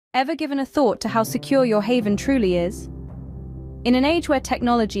Ever given a thought to how secure your haven truly is? In an age where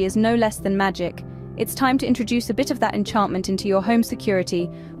technology is no less than magic, it's time to introduce a bit of that enchantment into your home security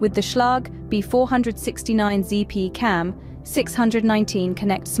with the SCHLAGE B469ZP CAM 619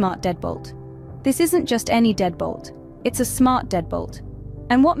 Connect Smart Deadbolt. This isn't just any deadbolt, it's a smart deadbolt.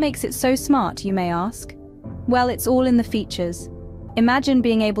 And what makes it so smart, you may ask? Well, it's all in the features. Imagine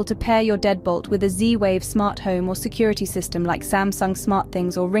being able to pair your deadbolt with a Z-Wave smart home or security system like Samsung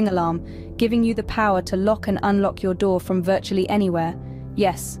SmartThings or Ring Alarm, giving you the power to lock and unlock your door from virtually anywhere.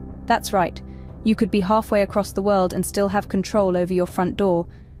 Yes, that's right. You could be halfway across the world and still have control over your front door,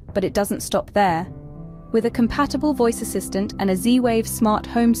 but it doesn't stop there. With a compatible voice assistant and a Z-Wave smart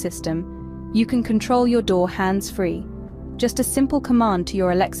home system, you can control your door hands-free. Just a simple command to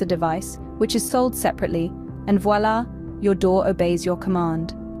your Alexa device, which is sold separately, and voila, your door obeys your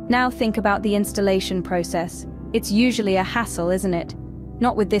command. Now think about the installation process. It's usually a hassle, isn't it?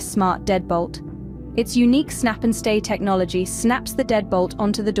 Not with this smart deadbolt. Its unique snap and stay technology snaps the deadbolt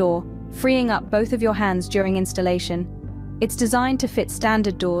onto the door, freeing up both of your hands during installation. It's designed to fit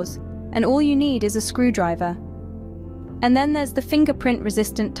standard doors, and all you need is a screwdriver. And then there's the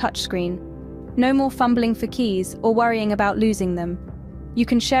fingerprint-resistant touchscreen. No more fumbling for keys or worrying about losing them. You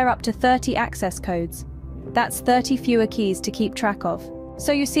can share up to 30 access codes. That's 30 fewer keys to keep track of.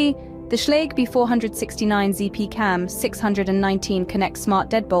 So you see, the SCHLAGE B469ZP CAM 619 Connect Smart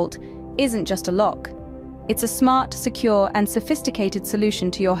Deadbolt isn't just a lock. It's a smart, secure, and sophisticated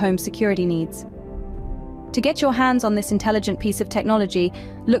solution to your home security needs. To get your hands on this intelligent piece of technology,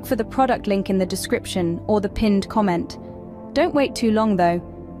 look for the product link in the description or the pinned comment. Don't wait too long though.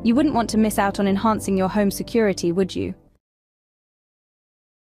 You wouldn't want to miss out on enhancing your home security, would you?